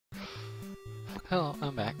Hello,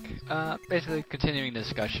 I'm back. Basically continuing the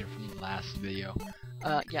discussion from the last video.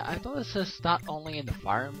 Yeah, I've noticed this not only in the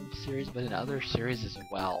Fire Emblem series, but in other series as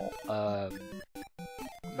well,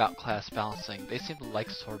 about class balancing. They seem to like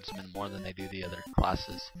swordsmen more than they do the other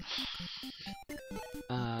classes.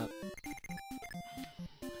 I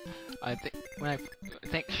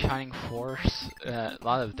think Shining Force, a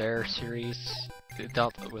lot of their series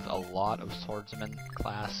dealt with a lot of swordsman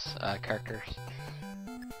class characters.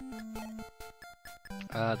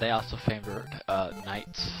 They also favored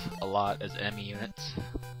knights a lot as enemy units.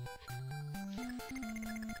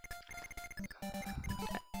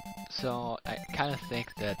 So I kind of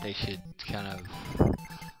think that they should kind of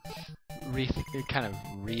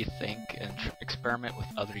rethink and experiment with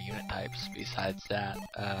other unit types besides that.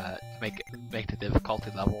 Make the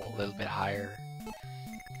difficulty level a little bit higher.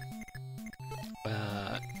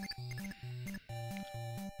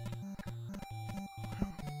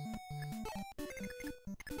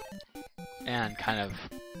 And kind of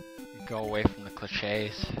go away from the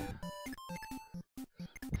cliches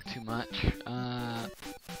too much.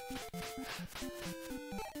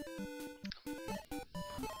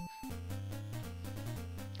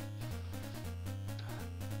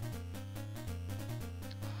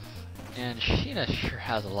 And Sheena sure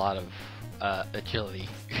has a lot of agility.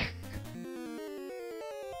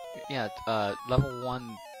 Yeah, level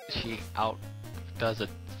 1 she outdoes a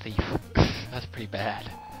thief. That's pretty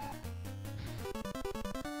bad.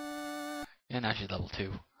 And now she's level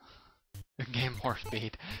 2. Gain more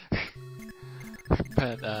speed.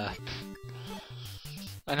 But I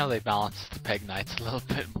know they balanced the Peg Knights a little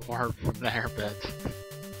bit more from there, but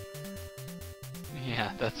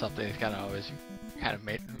yeah, that's something that's kind of always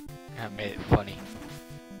made it funny.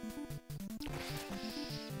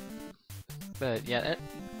 But yeah,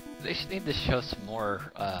 they should need to show some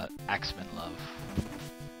more Axeman love.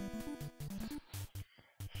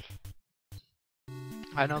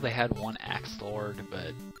 I know they had one Axe Lord,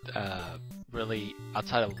 but really,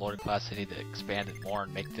 outside of Lord class, they need to expand it more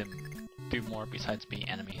and make them do more besides be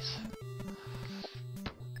enemies.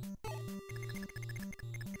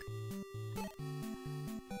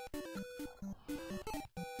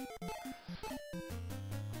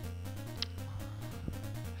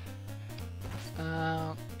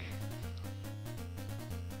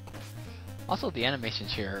 Also, the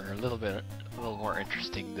animations here are a little more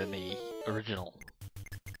interesting than the original.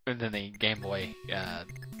 Than the Game Boy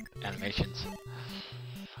animations.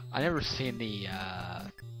 I never seen the I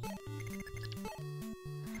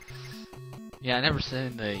never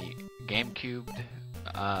seen the GameCube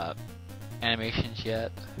animations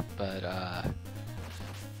yet, but I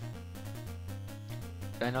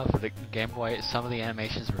know for the Game Boy some of the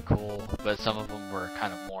animations were cool, but some of them were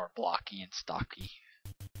kind of more blocky and stocky.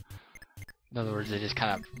 In other words, they just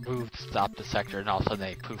kind of moved, stopped the sector, and all of a sudden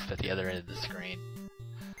they poofed at the other end of the screen.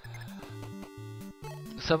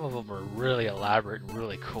 Some of them were really elaborate and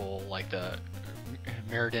really cool, like the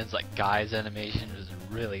Mirrodin's like Guy's animation was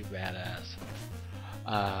really badass.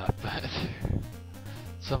 But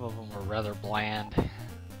some of them were rather bland.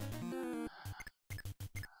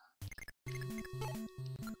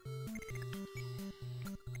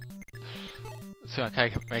 So it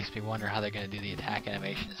kind of makes me wonder how they're going to do the attack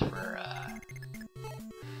animations for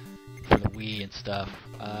the Wii and stuff.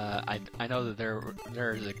 I know that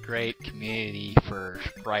there's a great community for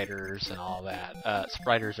spriters and all that.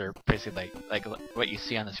 Spriters are basically like what you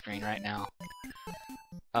see on the screen right now.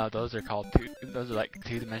 Those are like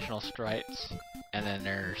two-dimensional sprites, and then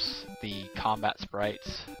there's the combat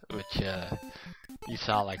sprites, which you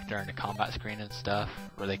saw like during the combat screen and stuff,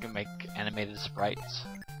 where they can make animated sprites.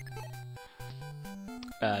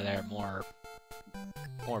 They're more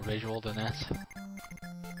visual than this.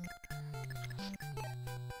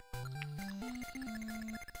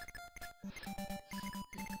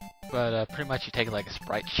 But pretty much you take like a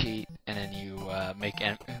sprite sheet and then you make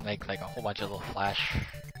like a whole bunch of little flash,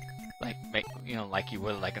 like you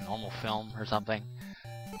would like a normal film or something,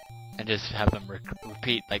 and just have them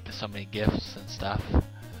repeat like to so many GIFs and stuff.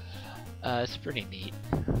 It's pretty neat.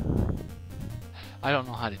 I don't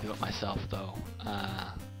know how to do it myself though,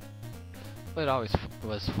 but it always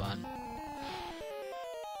was fun.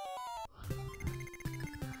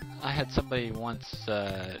 I had somebody once.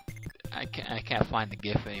 I can't find the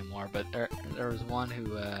GIF anymore, but there was one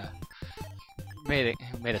who made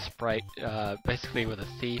a sprite basically with a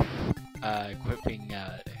thief equipping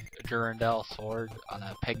a Durandal sword on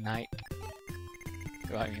a Peg Knight.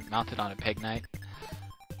 I mean, mounted on a Peg Knight.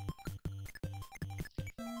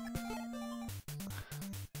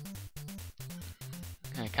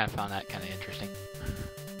 I kind of found that kind of interesting.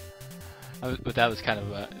 But that was kind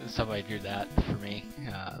of somebody drew that for me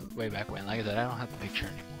way back when. Like I said, I don't have the picture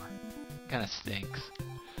anymore. Kind of stinks.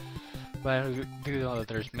 But I do know that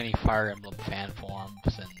there's many Fire Emblem fan forums,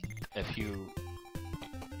 and if you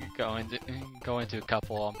go into a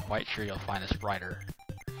couple, I'm quite sure you'll find a spriter.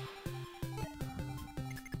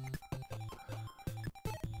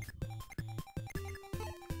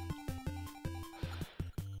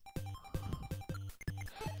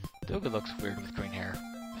 Doga looks weird with green hair.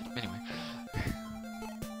 But anyway.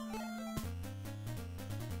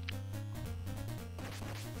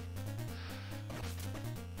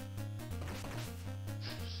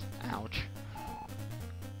 Ouch.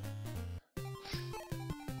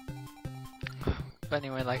 But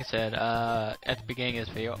anyway, like I said, at the beginning of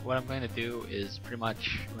this video, what I'm going to do is pretty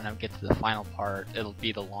much when I get to the final part, it'll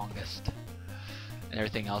be the longest. And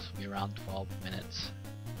everything else will be around 12 minutes.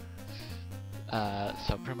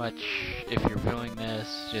 So pretty much, if you're viewing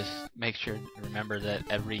this, just make sure to remember that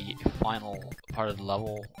every final part of the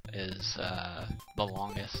level is the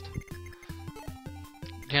longest.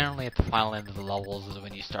 Generally, at the final end of the levels is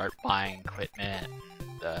when you start buying equipment,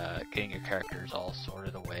 and getting your characters all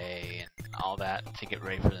sorted away, and all that to get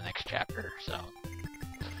ready for the next chapter. So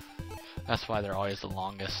that's why they're always the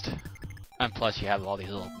longest. And plus, you have all these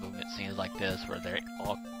little movement scenes like this, where they're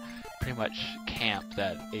all pretty much camp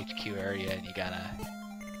that HQ area, and you gotta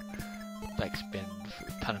like spend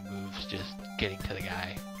a ton of moves just getting to the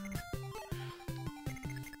guy.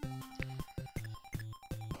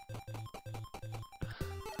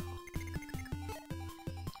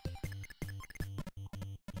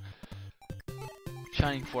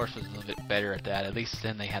 Shining Force was a little bit better at that. At least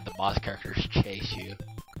then they had the boss characters chase you.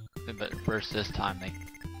 But versus this time they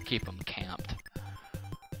keep them camped.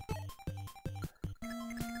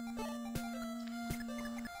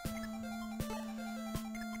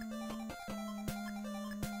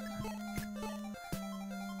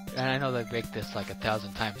 And I know they make this like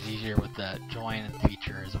 1,000 times easier with the join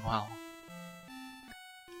feature as well.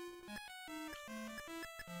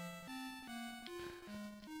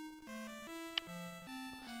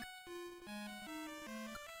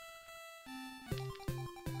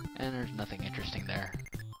 And there's nothing interesting there.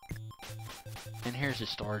 And here's a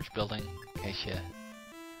storage building in case you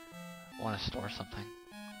want to store something.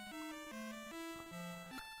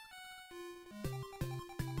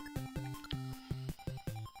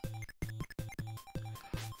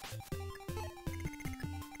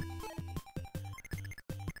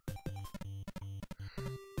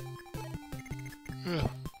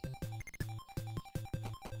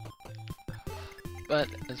 But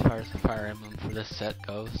as far as the Fire Emblem for this set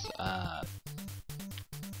goes,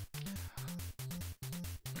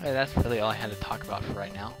 that's really all I had to talk about for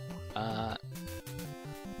right now.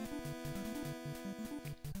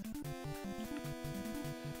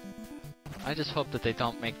 I just hope that they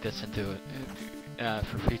don't make this into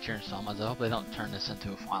for future installments. I hope they don't turn this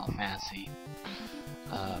into a Final Fantasy.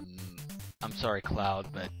 I'm sorry, Cloud,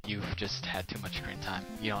 but you've just had too much screen time.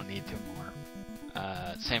 You don't need 2 more.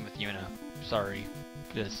 Same with Yuna. Sorry,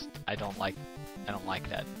 just I don't like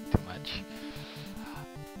that too much.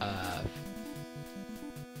 I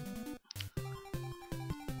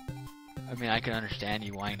mean, I can understand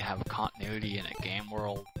you wanting to have a continuity in a game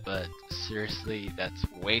world, but seriously, that's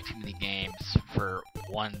way too many games for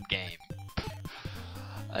one game.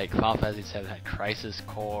 Like Final Fantasy VII had Crisis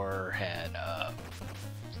Core, had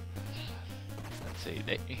let's see,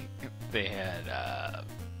 they had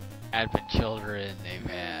Advent Children, they've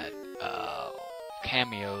had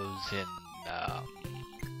cameos in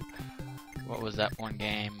what was that one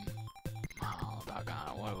game? Oh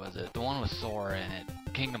doggone, what was it? The one with Sora in it.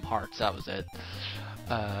 Kingdom Hearts, that was it.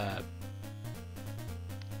 I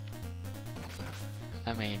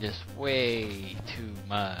mean, just way too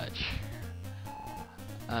much.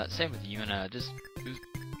 Same with Yuna, just we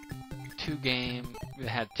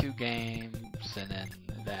had 2 games, and then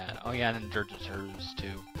that. Oh yeah, and Dirge of Cerberus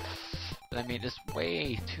too. But I mean, just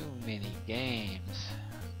way too many games.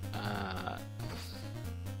 I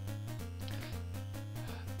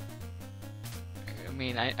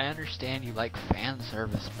mean, I understand you like fan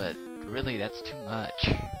service, but really, that's too much.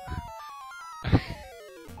 I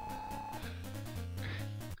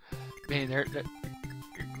mean, their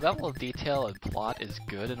level of detail and plot is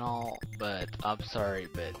good and all, but I'm sorry,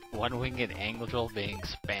 but One Winged Angel being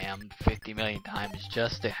spammed 50 million times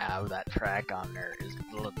just to have that track on there is a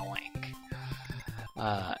little annoying.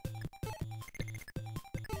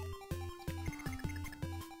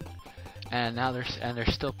 And now they're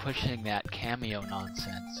still pushing that cameo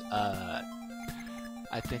nonsense.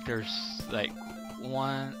 I think there's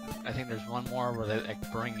one more where they like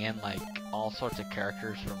bring in like all all sorts of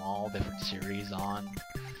characters from all different series on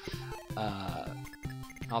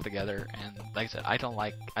all together, and like I said, I don't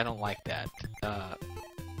like that. I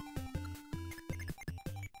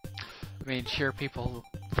mean, sure,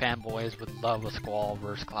 fanboys would love a Squall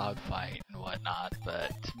versus Cloud fight and whatnot,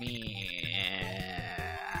 but to me,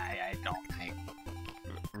 I don't think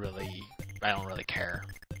I don't really care.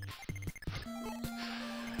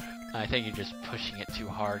 I think you're just pushing it too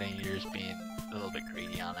hard and you're just being a little bit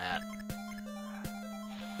greedy on that.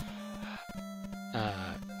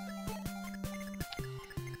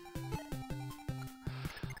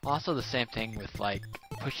 Also, the same thing with like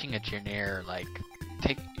pushing a genre, like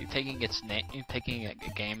taking a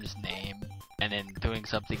game's name and then doing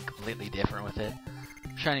something completely different with it.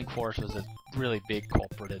 Shining Force was a really big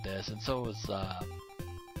culprit of this, and so was the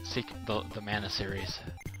Mana series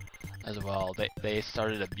as well. They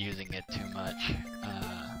started abusing it too much.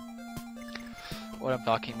 What I'm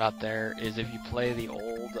talking about there is if you play the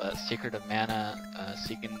old Secret of Mana,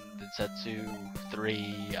 Seiken Densetsu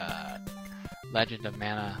 3, Legend of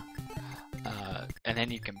Mana, and then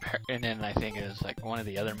you compare, and then I think it was like one of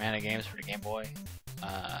the other Mana games for the Game Boy.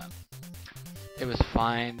 It was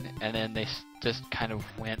fine, and then they just kind of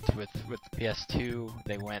went with the PS2.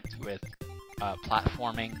 They went with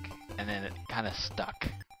platforming, and then it kind of stuck.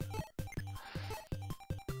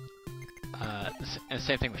 And the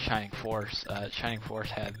same thing with Shining Force. Shining Force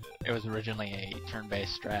it was originally a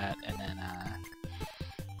turn-based strat, and then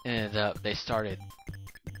ended up they started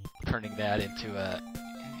turning that into a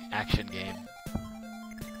action game.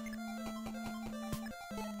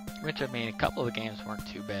 Which, I mean, a couple of the games weren't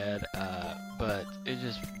too bad, but it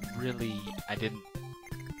just really,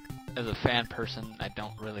 as a fan person, I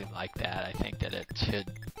don't really like that. I think that it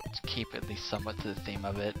should keep at least somewhat to the theme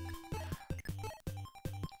of it.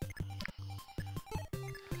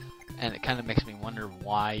 And it kind of makes me wonder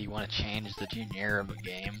why you want to change the genre of a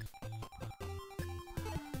game.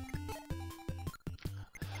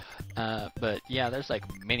 But yeah, there's like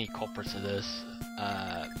many culprits of this.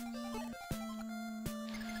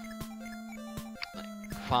 Like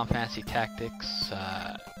Final Fantasy Tactics,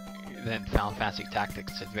 then Final Fantasy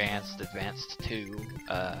Tactics Advanced 2.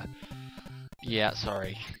 Yeah,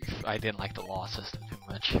 sorry, I didn't like the law system too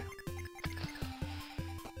much.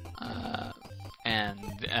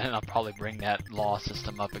 And I'll probably bring that law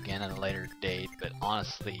system up again at a later date, but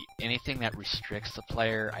honestly, anything that restricts the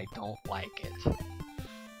player, I don't like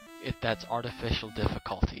it. That's artificial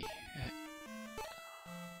difficulty.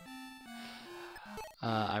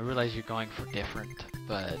 I realize you're going for different,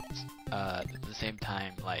 but at the same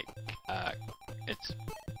time, like, it's,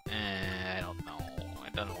 I don't know,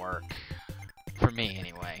 it doesn't work. For me,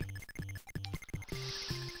 anyway.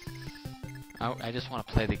 I just want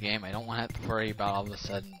to play the game. I don't want to have to worry about all of a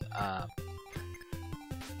sudden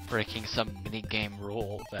breaking some mini-game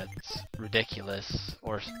rule that's ridiculous,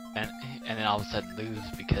 and then all of a sudden lose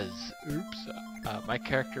because, oops, my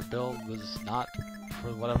character build was not for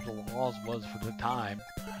whatever the laws was for the time.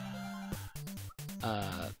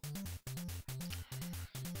 I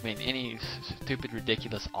mean, any stupid,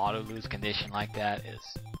 ridiculous auto-lose condition like that is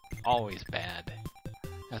always bad.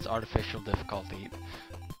 That's artificial difficulty.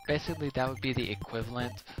 Basically, that would be the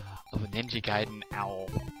equivalent of a Ninja Gaiden owl.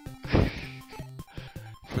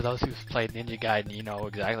 For those who've played Ninja Gaiden, you know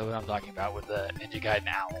exactly what I'm talking about with the Ninja Gaiden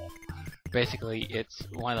owl. Basically, it's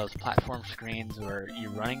one of those platform screens where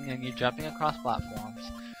you're running and you're jumping across platforms,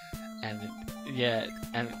 and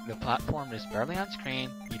and the platform is barely on screen.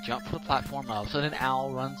 You jump for the platform, and all of a sudden, an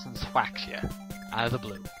owl runs and swacks you out of the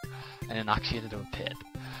blue, and it knocks you into a pit.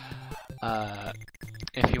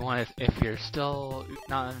 If you're still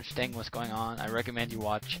not understanding what's going on, I recommend you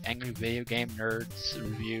watch Angry Video Game Nerd's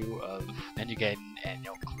review of Ninja Gaiden, and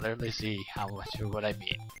you'll clearly see how much of what I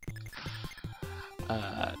mean.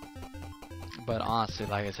 But honestly,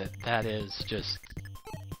 like I said, that is just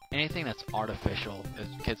anything that's artificial.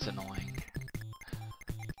 It gets annoying.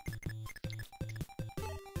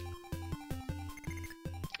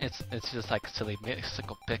 It's just like silly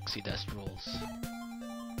mystical pixie dust rules.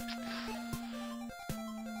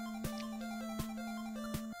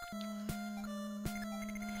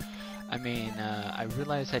 I mean, I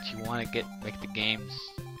realize that you want to make the games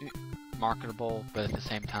marketable, but at the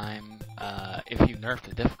same time, if you nerf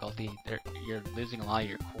the difficulty, you're losing a lot of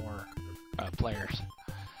your core players.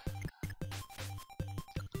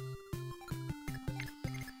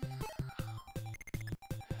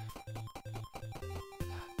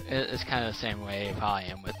 It's kind of the same way of how I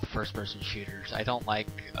am with first-person shooters. I don't like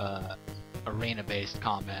arena-based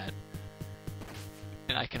combat.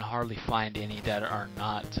 And I can hardly find any that are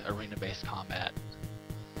not arena-based combat.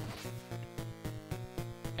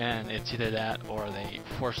 and it's either that or they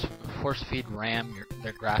force feed RAM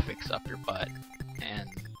their graphics up your butt, and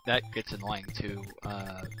that gets annoying too.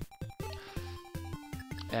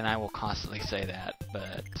 And I will constantly say that,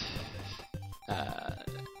 but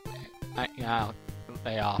I'll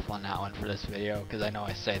lay off on that one for this video because I know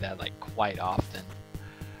I say that like quite often.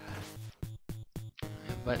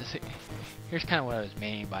 But see, here's kind of what I was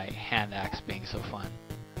meaning by hand axe being so fun.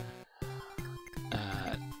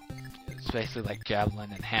 It's basically like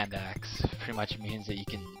javelin and hand axe. Pretty much means that you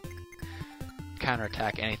can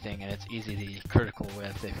counterattack anything, and it's easy to be critical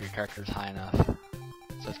with if your character's high enough.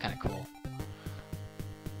 So it's kind of cool.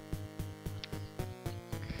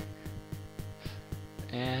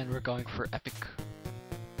 And we're going for epic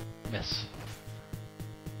miss.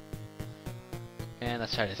 And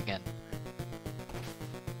let's try this again.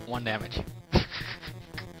 1 damage.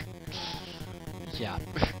 Yeah.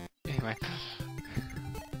 Anyway.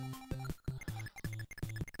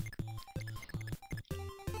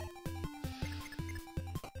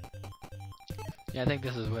 Yeah, I think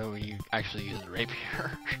this is where we actually use the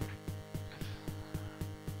rapier.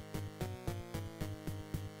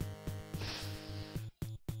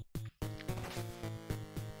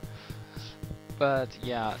 But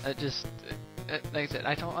yeah, like I said,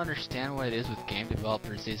 I don't understand what it is with game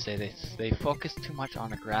developers these days. They focus too much on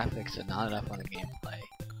the graphics and not enough on the gameplay.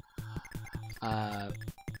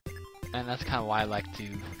 And that's kind of why I like to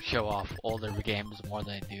show off older games more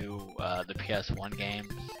than I do the PS1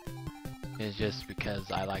 games. Is just because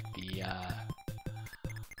I like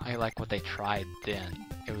I like what they tried then.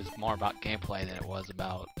 It was more about gameplay than it was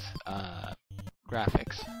about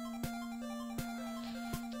graphics.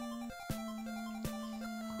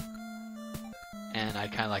 And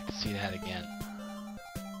I'd kind of like to see that again.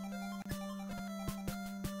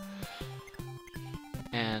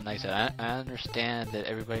 And like I said, I understand that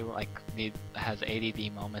everybody has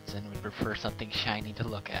ADD moments and would prefer something shiny to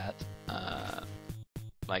look at.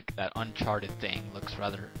 Like that Uncharted thing looks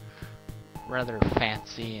rather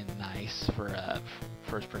fancy and nice for a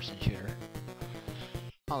first-person shooter.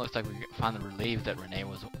 Oh, looks like we found the relief that Renee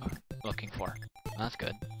was looking for. That's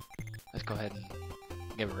good. Let's go ahead and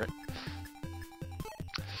give her it.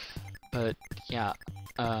 But yeah,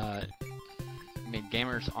 I mean,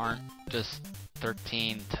 gamers aren't just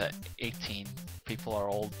 13 to 18. People are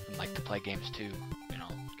old and like to play games too. You know,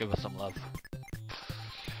 give us some love.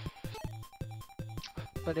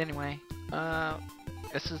 But anyway,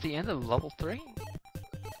 this is the end of level 3.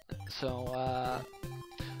 So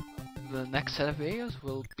the next set of videos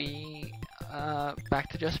will be back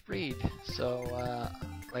to Just Breed. So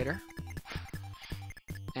later,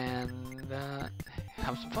 and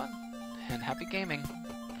have some fun and happy gaming.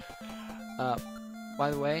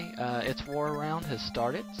 By the way, It's War round has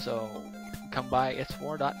started, so come by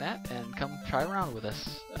itswar.net and come try around with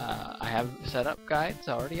us. I have setup guides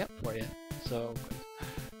already up for you, so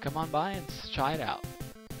come on by and try it out.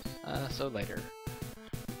 So later.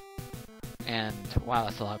 And wow,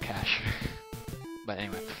 that's a lot of cash. But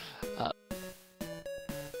anyway.